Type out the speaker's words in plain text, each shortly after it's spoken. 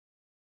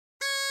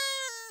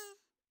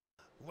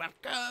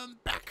Welcome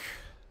back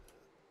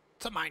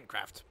to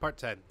Minecraft, part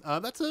 10.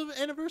 That's an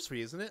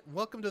anniversary, isn't it?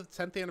 Welcome to the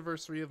 10th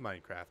anniversary of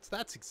Minecraft.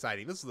 That's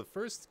exciting. This is the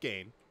first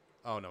game.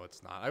 Oh, no,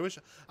 it's not. I was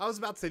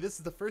about to say this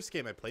is the first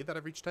game I played that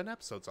I've reached 10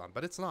 episodes on,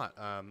 but it's not.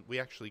 We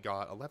actually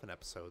got 11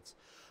 episodes.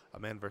 A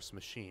Man vs.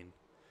 Machine.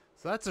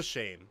 So that's a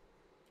shame.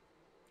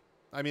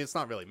 I mean, it's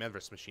not really. Man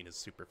vs. Machine is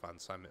super fun,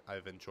 so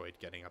I've enjoyed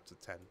getting up to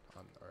 10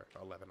 on, or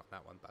 11 on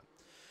that one, but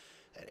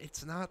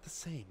it's not the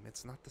same.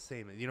 It's not the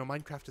same. You know,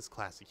 Minecraft is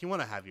classic. You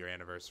want to have your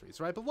anniversaries,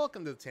 right? But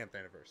welcome to the 10th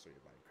anniversary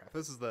of Minecraft.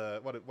 This is the...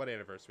 What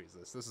anniversary is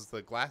this? This is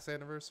the glass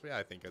anniversary?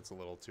 I think it's a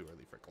little too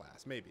early for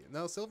glass. Maybe.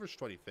 No, silver's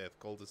 25th.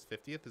 Gold is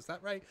 50th. Is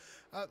that right?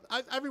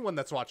 Everyone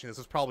that's watching this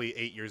is probably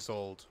 8 years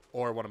old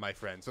or one of my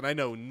friends. And I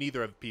know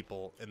neither of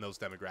people in those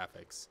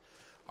demographics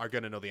are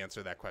going to know the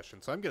answer to that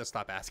question. So I'm going to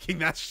stop asking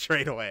that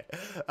straight away.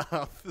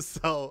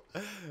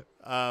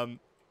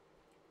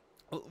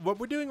 What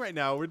we're doing right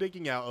now, we're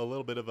digging out a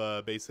little bit of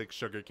a basic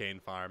sugarcane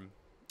farm.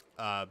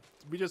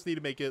 We just need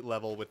to make it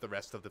level with the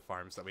rest of the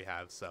farms that we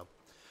have, so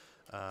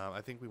I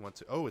think we want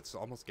to... Oh, it's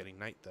almost getting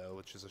night, though,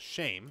 which is a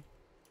shame,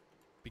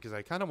 because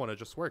I kind of want to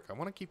just work. I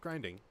want to keep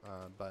grinding,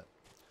 but,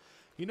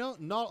 you know,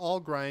 not all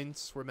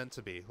grinds were meant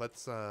to be.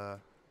 Let's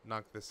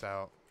knock this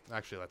out.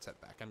 Actually, let's head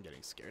back. I'm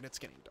getting scared. It's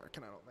getting dark,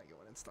 and I don't like it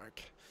when it's dark.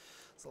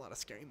 There's a lot of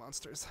scary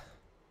monsters.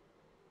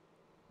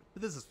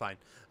 But this is fine.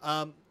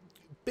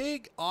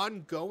 Big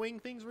ongoing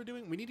things we're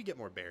doing. We need to get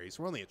more berries.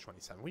 We're only at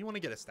 27. We want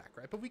to get a stack,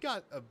 right? But we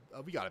got a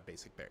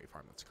basic berry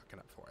farm that's cooking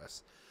up for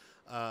us.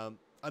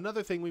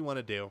 Another thing we want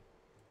to do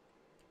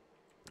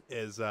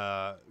is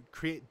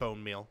create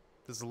bone meal.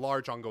 This is a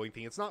large ongoing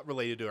thing. It's not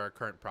related to our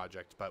current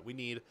project, but we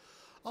need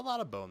a lot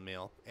of bone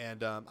meal.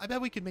 And I bet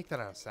we could make that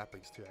out of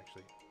saplings too,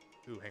 actually.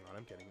 Ooh, hang on.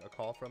 I'm getting a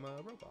call from a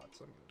robot,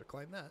 so I'm going to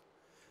decline that.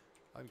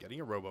 I'm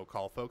getting a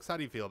robocall, folks. How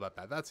do you feel about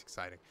that? That's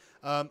exciting.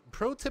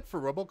 Pro tip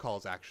for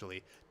robocalls,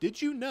 actually. Did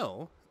you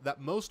know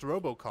that most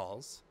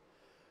robocalls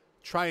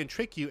try and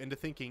trick you into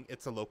thinking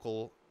it's a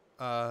local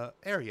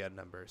area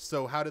number?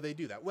 So how do they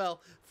do that?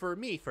 Well, for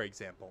me, for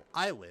example,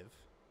 I live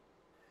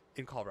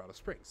in Colorado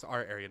Springs.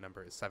 Our area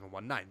number is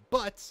 719.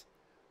 But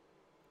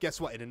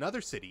guess what? In another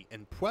city,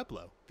 in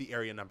Pueblo, the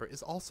area number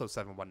is also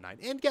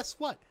 719. And guess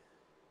what?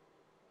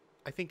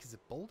 I think, is it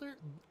Boulder?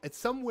 It's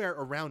somewhere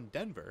around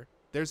Denver.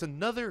 There's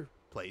another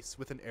place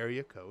with an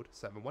area code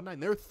 719.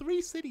 There are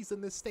 3 cities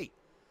in this state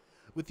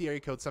with the area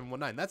code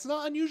 719. That's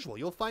not unusual.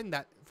 You'll find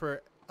that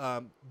for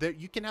there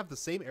you can have the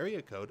same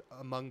area code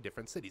among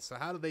different cities. So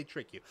how do they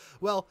trick you?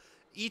 Well,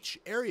 each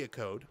area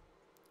code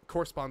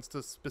corresponds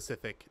to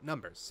specific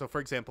numbers. So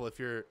for example, if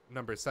your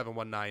number is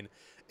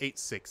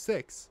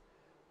 719866,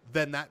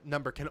 then that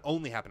number can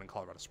only happen in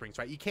Colorado Springs,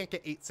 right? You can't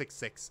get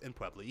 866 in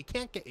Pueblo. You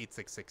can't get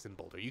 866 in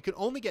Boulder. You can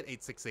only get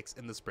 866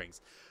 in the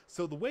Springs.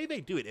 So the way they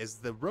do it is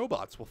the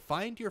robots will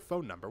find your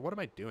phone number. What am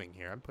I doing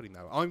here? I'm putting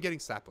that... Oh, I'm getting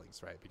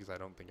saplings, right? Because I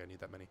don't think I need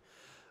that many.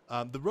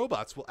 The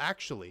robots will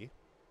actually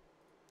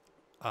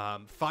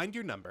find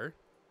your number.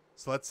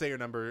 So let's say your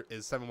number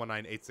is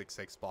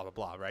 719-866, blah, blah,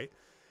 blah, right?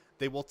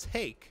 They will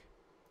take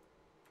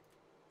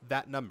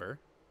that number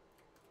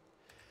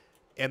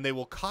and they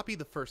will copy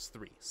the first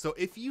 3. So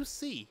if you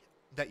see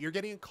that you're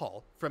getting a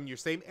call from your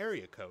same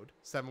area code,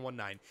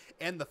 719,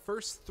 and the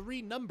first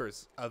 3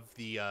 numbers of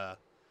the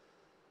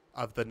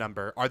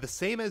number are the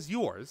same as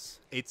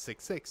yours,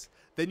 866,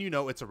 then you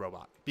know it's a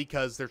robot.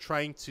 Because they're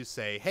trying to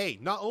say, hey,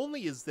 not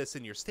only is this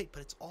in your state,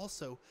 but it's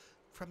also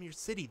from your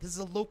city. This is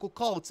a local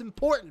call. It's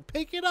important.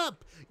 Pick it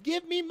up.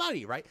 Give me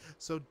money, right?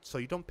 So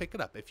you don't pick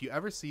it up. If you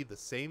ever see the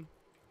same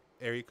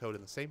area code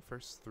and the same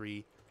first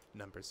 3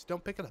 numbers,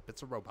 don't pick it up.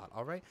 It's a robot.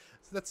 All right,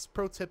 so that's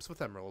pro tips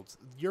with emeralds.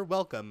 You're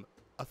welcome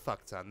a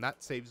fuck ton.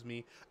 That saves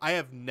me. I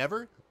have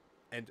never,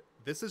 and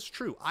this is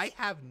true, I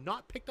have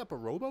not picked up a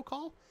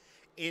robocall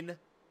in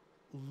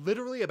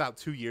literally about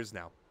 2 years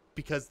now,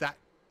 because that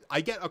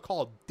I get a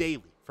call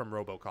daily from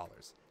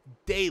robocallers,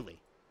 daily.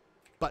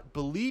 But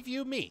believe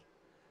you me,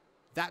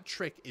 that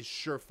trick is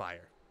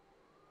surefire.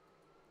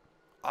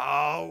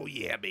 Oh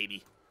yeah,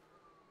 baby.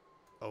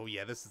 Oh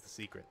yeah, this is the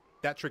secret.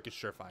 That trick is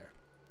surefire.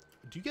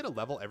 Do you get a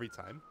level every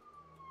time?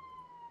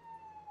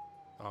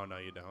 Oh, no,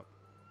 you don't.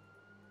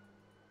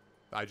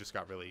 I just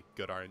got really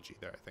good RNG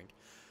there, I think.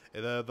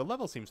 The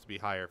level seems to be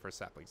higher for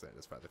saplings than it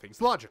is for other things.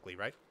 Logically,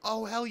 right?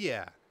 Oh, hell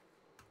yeah.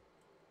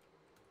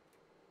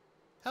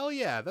 Hell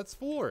yeah, that's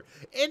 4.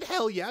 And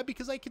hell yeah,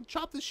 because I can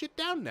chop this shit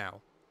down now.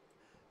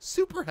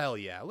 Super hell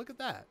yeah. Look at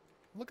that.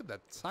 Look at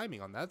that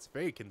timing on that. It's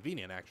very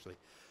convenient, actually.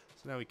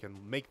 So now we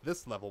can make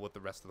this level with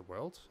the rest of the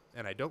world,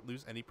 and I don't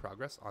lose any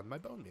progress on my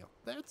bone meal.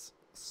 That's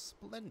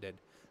splendid.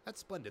 That's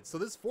splendid. So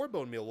this 4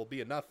 bone meal will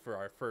be enough for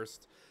our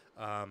first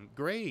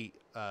gray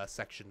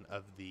section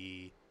of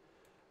the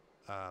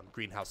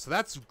greenhouse. So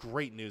that's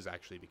great news,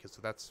 actually, because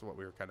that's what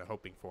we were kind of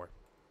hoping for.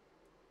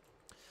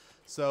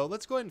 So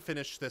let's go ahead and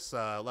finish this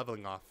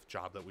leveling off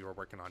job that we were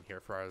working on here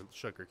for our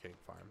sugarcane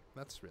farm.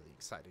 That's really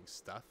exciting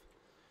stuff.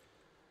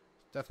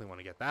 Definitely want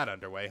to get that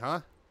underway,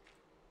 huh?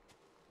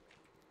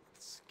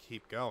 Let's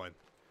keep going.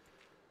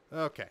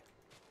 Okay.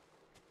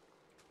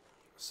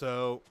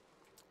 So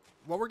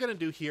what we're going to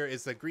do here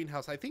is a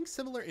greenhouse, I think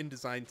similar in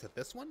design to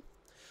this one.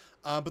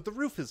 But the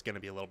roof is going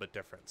to be a little bit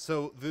different.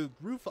 So the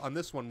roof on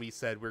this one, we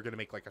said we're going to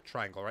make like a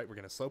triangle, right? We're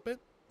going to slope it.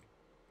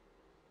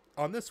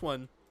 On this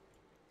one,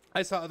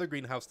 I saw other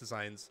greenhouse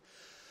designs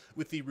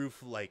with the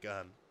roof like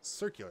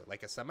circular,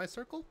 like a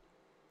semicircle.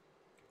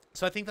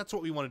 So I think that's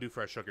what we want to do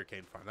for our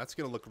sugarcane farm. That's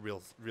going to look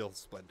real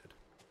splendid.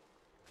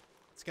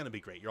 It's going to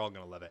be great. You're all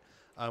going to love it.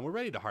 We're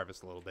ready to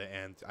harvest a little bit,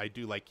 and I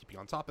do like keeping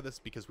on top of this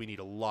because we need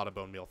a lot of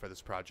bone meal for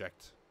this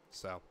project.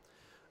 So,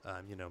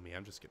 you know me,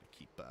 I'm just going to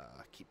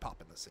keep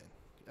popping this in.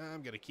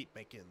 I'm going to keep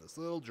making this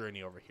little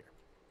journey over here.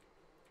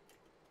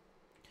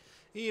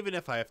 Even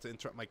if I have to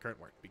interrupt my current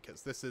work,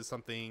 because this is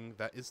something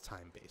that is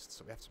time-based,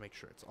 so we have to make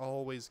sure it's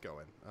always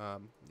going. Yeah,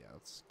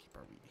 let's keep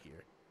our wheat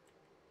here.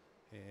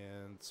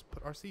 And let's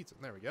put our seeds in.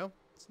 There we go.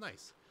 It's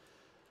nice.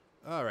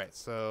 Alright,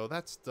 so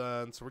that's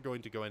done. So we're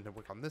going to go in and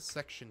work on this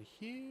section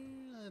here.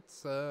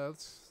 Let's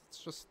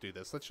just do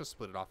this. Let's just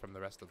split it off from the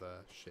rest of the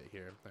shit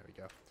here. There we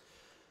go.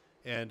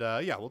 And,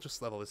 yeah, we'll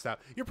just level this out.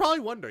 You're probably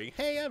wondering,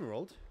 hey,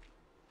 Emerald.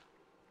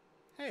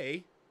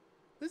 Hey,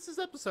 this is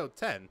episode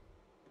 10.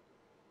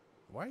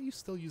 Why are you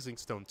still using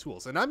stone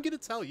tools? And I'm going to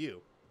tell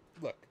you.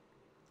 Look.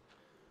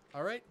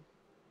 Alright?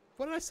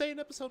 What did I say in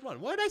episode 1?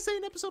 What did I say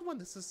in episode 1?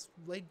 This is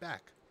laid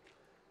back.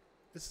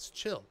 This is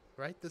chill,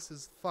 right? This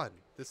is fun.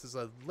 This is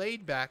a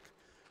laid back,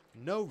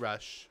 no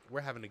rush. We're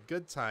having a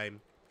good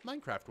time.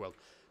 Minecraft world.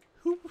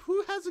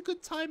 Who has a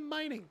good time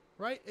mining,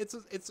 right? It's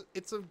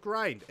a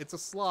grind. It's a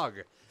slog.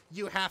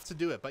 You have to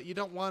do it, but you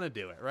don't want to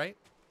do it, right?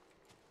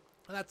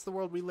 And that's the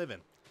world we live in.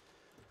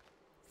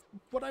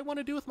 What I want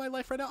to do with my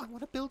life right now, I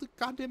want to build a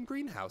goddamn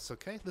greenhouse,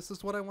 okay? This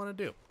is what I want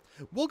to do.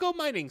 We'll go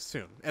mining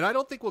soon. And I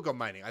don't think we'll go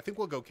mining. I think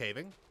we'll go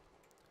caving.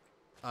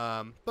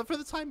 But for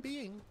the time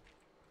being,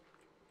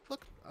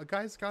 look, a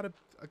guy's got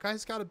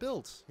to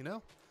build, you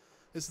know?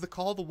 This is the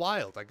call of the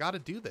wild. I got to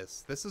do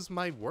this. This is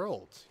my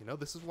world, you know?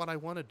 This is what I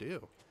want to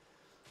do.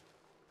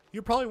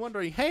 You're probably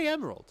wondering, hey,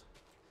 Emerald.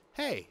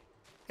 Hey,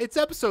 it's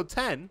episode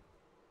 10.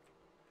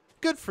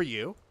 Good for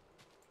you.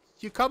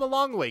 You come a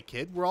long way,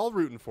 kid. We're all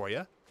rooting for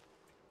you.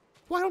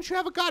 Why don't you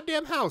have a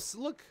goddamn house?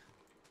 Look.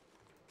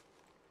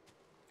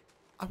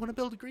 I want to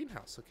build a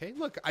greenhouse, okay?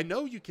 Look, I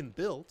know you can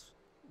build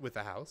with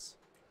a house,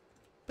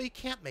 but you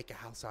can't make a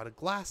house out of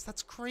glass.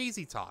 That's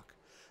crazy talk.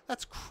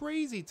 That's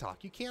crazy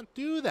talk. You can't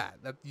do that.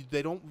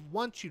 They don't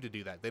want you to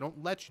do that. They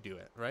don't let you do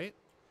it, right?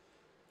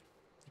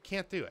 You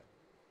can't do it.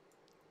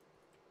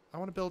 I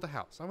want to build a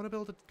house. I want to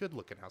build a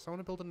good-looking house. I want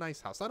to build a nice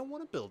house. I don't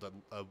want to build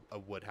a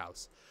wood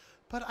house.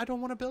 But I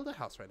don't want to build a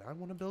house right now. I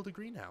want to build a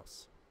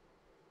greenhouse.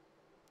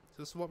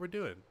 So this is what we're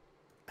doing.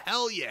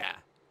 Hell yeah!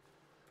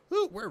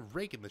 Ooh, we're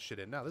raking this shit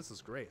in now. This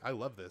is great. I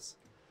love this.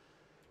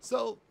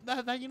 So,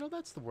 you know,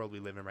 that's the world we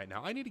live in right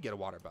now. I need to get a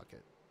water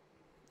bucket.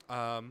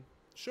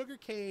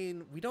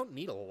 Sugarcane, we don't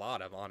need a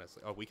lot of,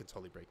 honestly. Oh, we can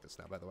totally break this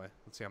now, by the way.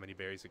 Let's see how many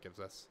berries it gives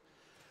us.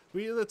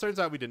 It turns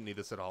out we didn't need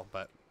this at all,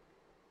 but,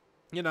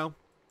 you know,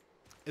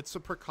 it's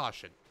a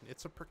precaution.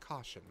 It's a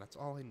precaution. That's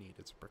all I need.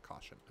 It's a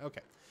precaution.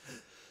 Okay.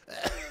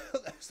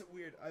 That's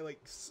weird. I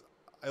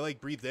like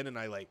breathed in and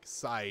I like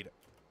sighed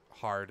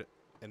hard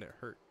and it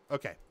hurt.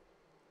 Okay.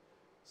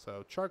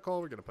 So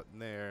charcoal we're going to put in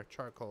there.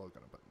 Charcoal we're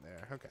going to put in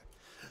there. Okay.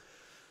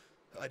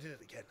 I did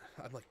it again.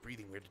 I'm like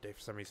breathing weird today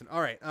for some reason.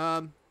 All right.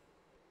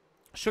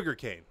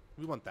 Sugarcane.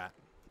 We want that.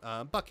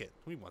 Bucket.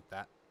 We want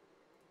that.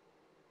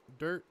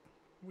 Dirt.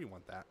 We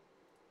want that.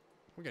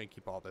 We're going to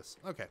keep all this.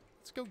 Okay.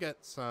 Let's go get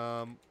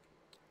some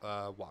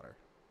water.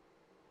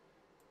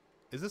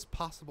 Is this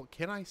possible?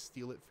 Can I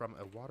steal it from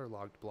a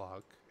waterlogged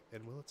block?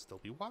 And will it still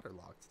be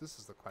waterlogged? This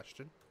is the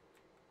question.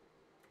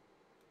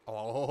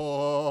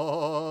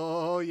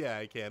 Oh, yeah,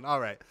 I can.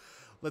 All right.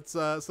 Let's,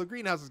 so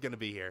greenhouse is going to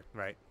be here,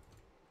 right?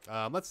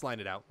 Let's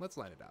line it out. Let's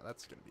line it out.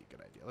 That's going to be a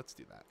good idea. Let's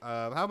do that.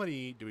 How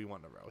many do we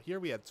want in a row?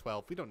 Here we had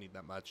 12. We don't need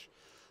that much.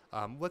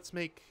 Let's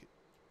make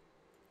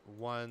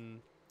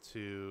 1,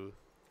 2,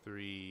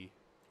 3.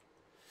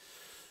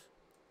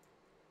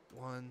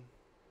 1.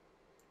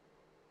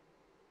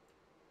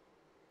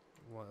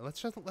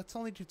 Let's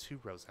only do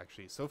 2 rows,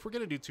 actually. So if we're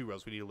going to do 2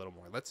 rows, we need a little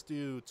more. Let's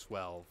do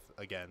 12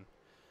 again.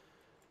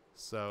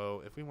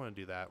 So if we want to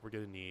do that, we're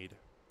going to need...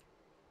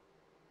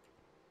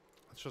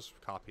 Let's just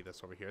copy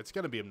this over here. It's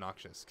going to be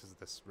obnoxious because of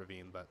this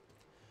ravine, but,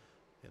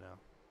 you know.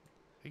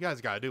 You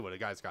guys got to do what a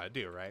guy's got to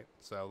do, right?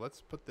 So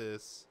let's put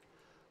this...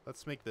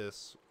 Let's make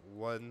this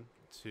 1,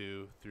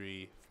 2,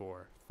 3,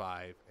 4,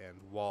 5, and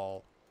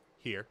wall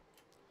here.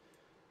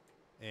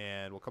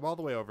 And we'll come all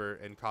the way over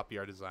and copy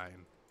our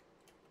design.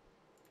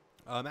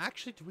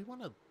 Actually, do we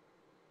want to...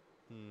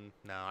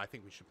 no, I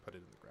think we should put it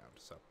in the ground,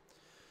 so...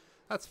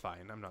 That's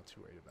fine. I'm not too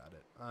worried about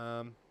it.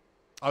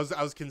 I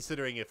was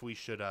considering if we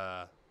should,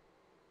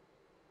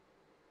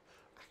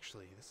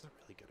 Actually, this is a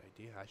really good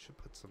idea. I should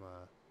put some,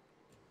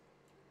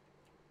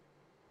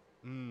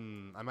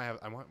 I might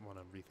want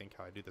to rethink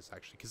how I do this,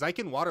 actually. Because I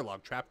can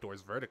waterlog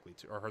trapdoors vertically,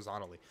 or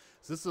horizontally.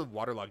 So this is a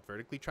waterlogged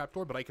vertically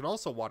trapdoor, but I can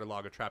also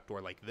waterlog a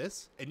trapdoor like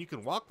this, and you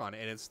can walk on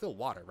it, and it's still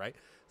water, right?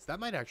 So that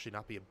might actually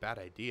not be a bad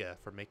idea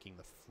for making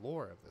the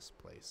floor of this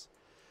place.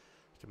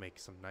 can make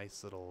some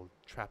nice little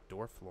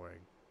trapdoor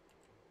flooring.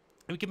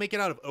 And we can make it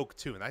out of oak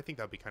too, and I think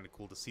that would be kind of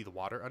cool to see the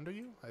water under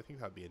you. I think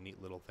that would be a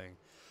neat little thing.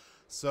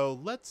 So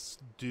let's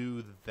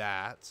do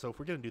that. So if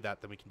we're going to do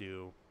that, then we can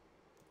do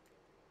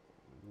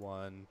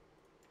 1,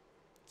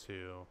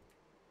 2,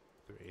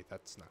 3.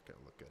 That's not going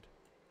to look good.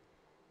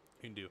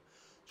 We can do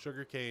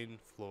sugarcane,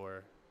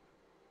 floor,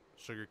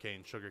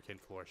 sugarcane, sugarcane,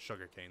 floor,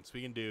 sugarcane. So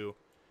we can do,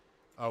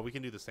 oh, we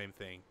can do the same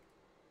thing.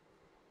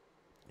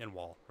 And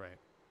wall, right?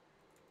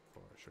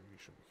 Floor,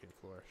 sugarcane,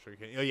 floor,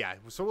 sugarcane. Oh, yeah.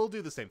 So we'll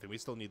do the same thing. We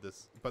still need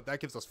this, but that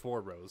gives us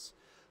 4 rows.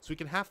 So we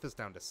can half this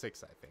down to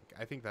 6, I think.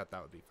 I think that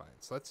would be fine.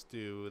 So let's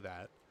do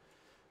that.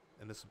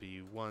 And this would be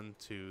 1,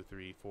 2,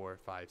 3, 4,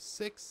 5,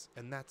 6.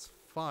 And that's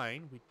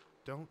fine. We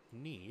don't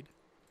need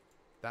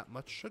that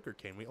much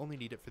sugarcane. We only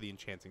need it for the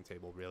enchanting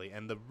table, really.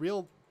 And the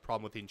real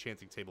problem with the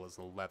enchanting table is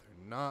the leather,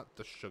 not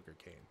the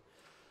sugarcane.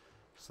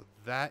 So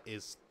that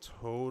is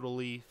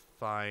totally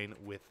fine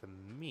with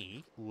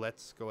me.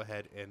 Let's go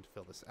ahead and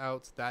fill this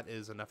out. That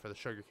is enough for the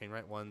sugarcane,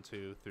 right? 1,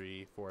 2,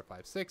 3, 4,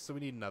 5, 6. So we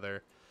need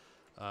another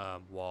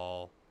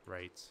wall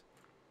right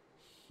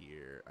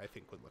here. I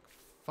think would look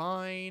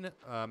fine.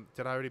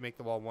 Did I already make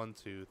the wall? 1,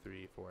 2,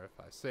 3, 4,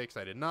 5, 6.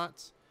 I did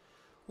not.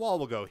 Wall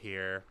will go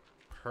here.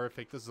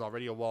 Perfect. This is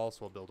already a wall, so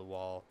we'll build a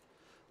wall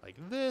like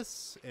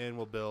this, and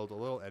we'll build a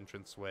little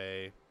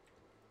entranceway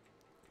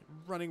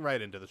running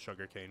right into the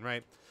sugarcane,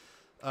 right?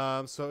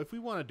 So if we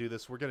want to do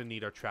this, we're going to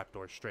need our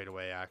trapdoor straight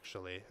away,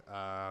 actually.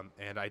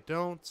 And I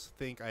don't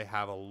think I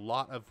have a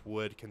lot of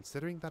wood,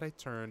 considering that I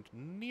turned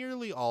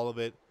nearly all of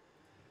it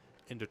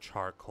into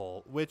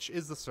charcoal, which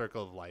is the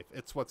circle of life.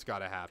 It's what's got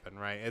to happen,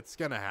 right? It's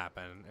going to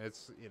happen.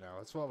 It's, you know,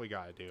 it's what we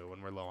got to do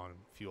when we're low on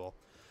fuel.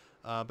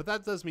 But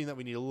that does mean that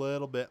we need a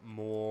little bit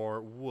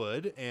more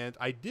wood. And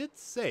I did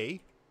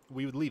say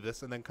we would leave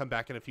this and then come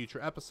back in a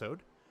future episode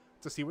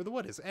to see where the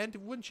wood is. And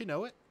wouldn't you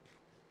know it,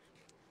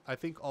 I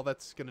think all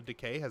that's going to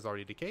decay has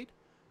already decayed.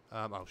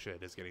 Oh shit,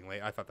 it is getting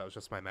late. I thought that was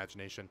just my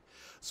imagination.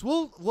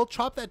 So we'll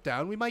chop that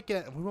down. We won't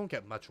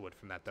get much wood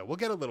from that though. We'll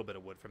get a little bit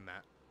of wood from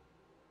that.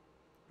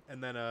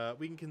 And then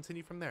we can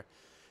continue from there.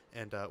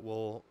 And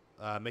we'll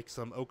make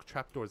some oak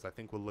trapdoors. I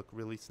think will look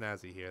really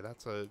snazzy here.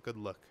 That's a good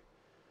look.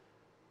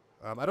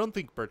 I don't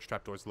think birch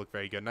trapdoors look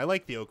very good. And I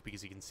like the oak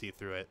because you can see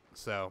through it.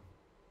 So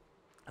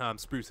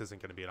spruce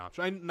isn't going to be an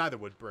option. Neither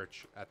would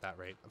birch at that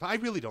rate. But I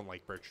really don't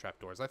like birch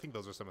trapdoors. I think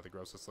those are some of the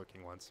grossest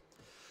looking ones.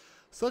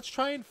 So let's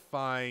try and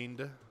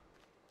find...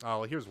 Oh,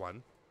 well, here's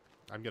one.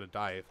 I'm going to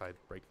die if I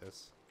break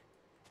this.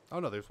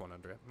 Oh, no, there's one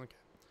under it. Okay.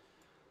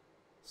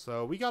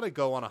 So we got to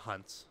go on a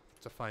hunt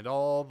to find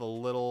all the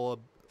little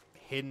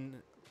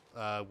hidden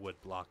wood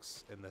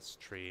blocks in this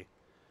tree.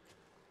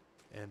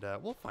 And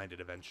we'll find it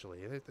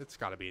eventually. It's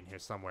got to be in here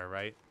somewhere,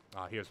 right?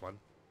 Ah, here's one.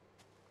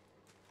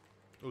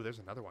 Oh, there's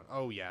another one.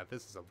 Oh yeah,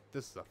 this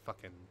is a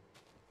fucking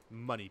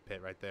money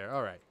pit right there.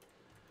 All right,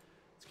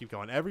 let's keep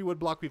going. Every wood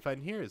block we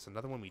find here is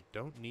another one we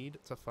don't need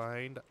to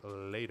find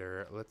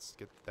later. Let's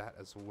get that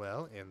as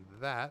well, and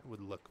that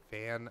would look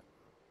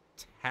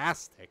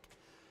fantastic.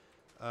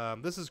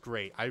 This is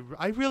great.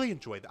 I really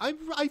enjoyed. I've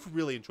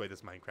really enjoyed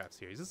this Minecraft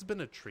series. This has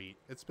been a treat.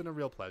 It's been a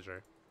real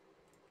pleasure.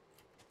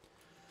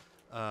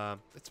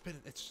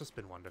 It's just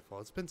been wonderful.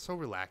 It's been so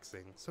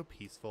relaxing, so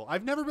peaceful.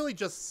 I've never really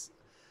just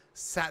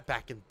sat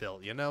back and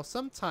built, you know?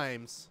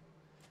 Sometimes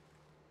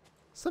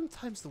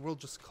the world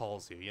just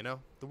calls you, you know?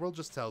 The world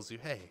just tells you,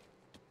 hey,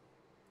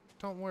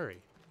 don't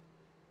worry.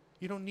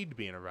 You don't need to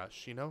be in a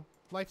rush, you know?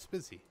 Life's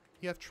busy.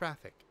 You have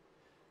traffic.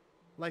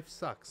 Life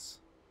sucks.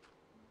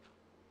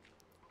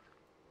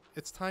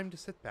 It's time to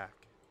sit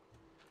back.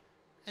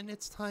 And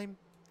it's time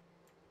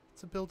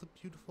to build a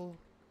beautiful,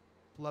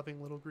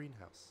 loving little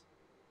greenhouse.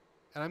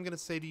 And I'm going to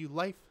say to you,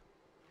 life,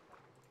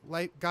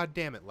 God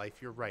damn it,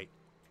 life, you're right.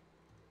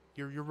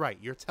 You're right.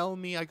 You're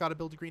telling me I got to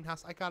build a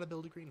greenhouse. I got to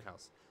build a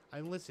greenhouse.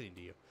 I'm listening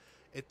to you.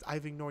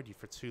 I've ignored you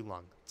for too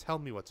long. Tell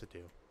me what to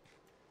do.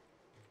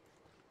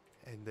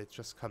 And it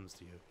just comes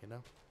to you, you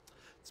know?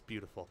 It's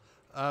beautiful.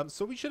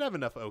 So we should have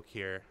enough oak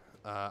here.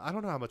 I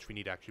don't know how much we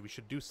need, actually. We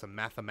should do some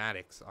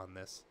mathematics on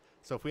this.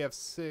 So if we have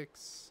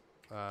 6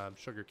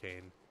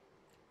 sugarcane,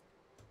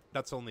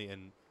 that's only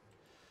in...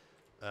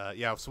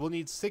 yeah, so we'll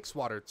need 6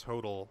 water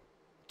total,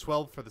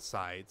 12 for the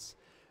sides,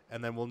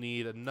 and then we'll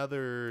need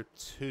another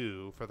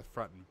 2 for the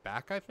front and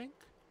back, I think.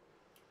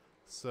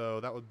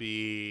 So that would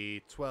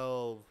be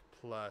 12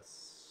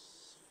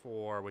 plus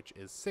 4, which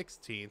is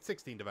 16.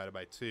 16 divided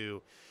by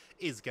 2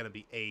 is going to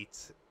be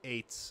 8.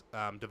 8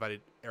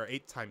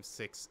 times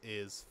 6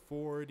 is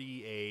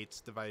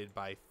 48. Divided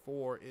by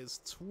 4 is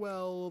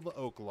 12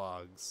 oak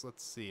logs.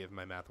 Let's see if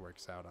my math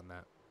works out on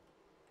that.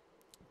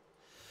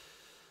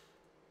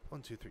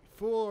 1, 2, 3,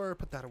 4.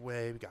 Put that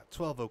away. We got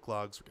 12 oak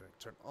logs. We're going to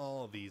turn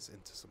all of these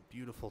into some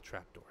beautiful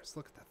trapdoors.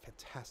 Look at that.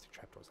 Fantastic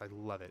trapdoors. I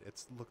love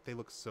it. They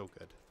look so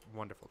good.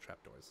 Wonderful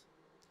trapdoors.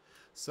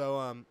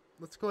 So,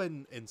 let's go ahead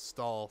and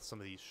install some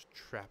of these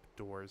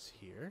trapdoors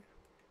here.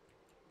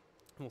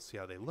 We'll see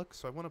how they look.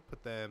 So I want to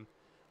put them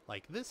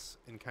like this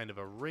in kind of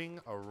a ring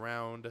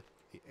around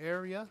the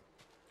area.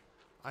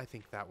 I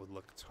think that would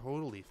look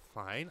totally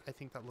fine. I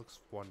think that looks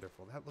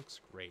wonderful. That looks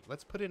great.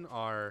 Let's put in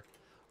our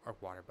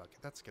water bucket.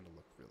 That's going to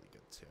look really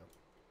good too.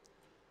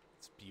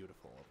 It's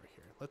beautiful over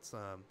here.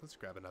 Let's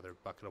grab another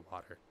bucket of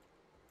water.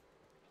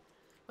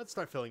 Let's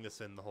start filling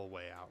this in the whole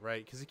way out,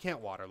 right? Because you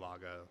can't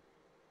waterlog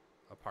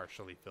a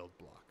partially filled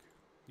block.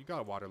 You got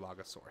to waterlog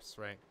a source,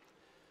 right?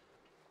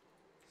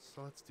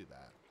 So let's do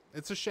that.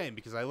 It's a shame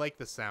because I like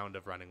the sound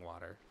of running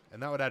water,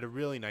 and that would add a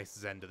really nice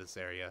zen to this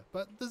area,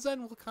 but the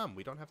zen will come.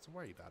 We don't have to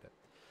worry about it.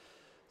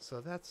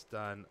 So that's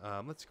done.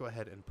 Let's go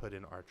ahead and put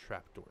in our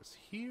trapdoors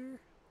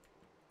here.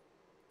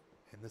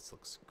 And this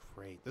looks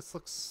great. This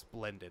looks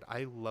splendid.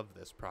 I love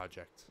this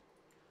project.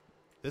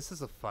 This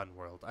is a fun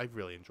world. I've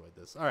really enjoyed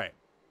this. All right,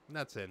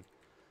 that's in.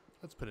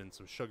 Let's put in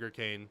some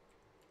sugarcane.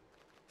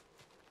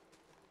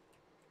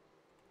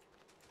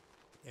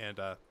 And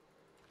the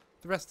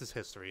rest is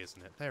history,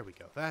 isn't it? There we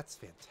go. That's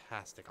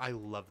fantastic. I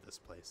love this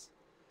place.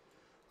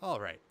 All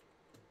right.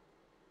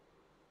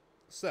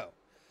 So,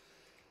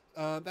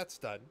 that's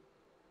done.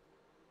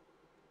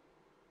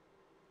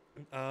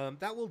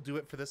 That will do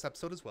it for this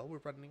episode as well. We're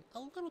running a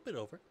little bit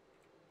over,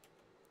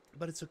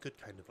 but it's a good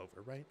kind of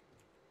over, right?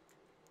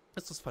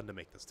 This was fun to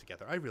make this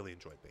together. I really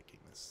enjoyed making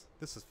this.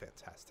 This is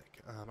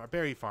fantastic. Our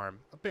berry farm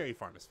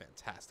is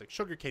fantastic.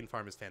 Sugarcane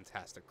farm is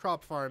fantastic.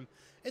 Crop farm,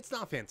 it's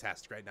not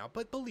fantastic right now,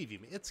 but believe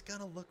me, it's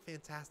gonna look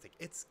fantastic.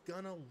 It's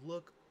gonna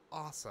look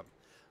awesome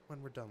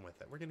when we're done with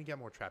it. We're gonna get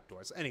more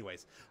trapdoors.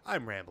 Anyways,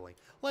 I'm rambling.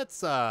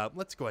 Let's go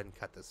ahead and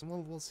cut this, and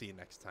we'll see you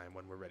next time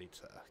when we're ready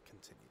to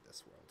continue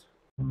this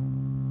world.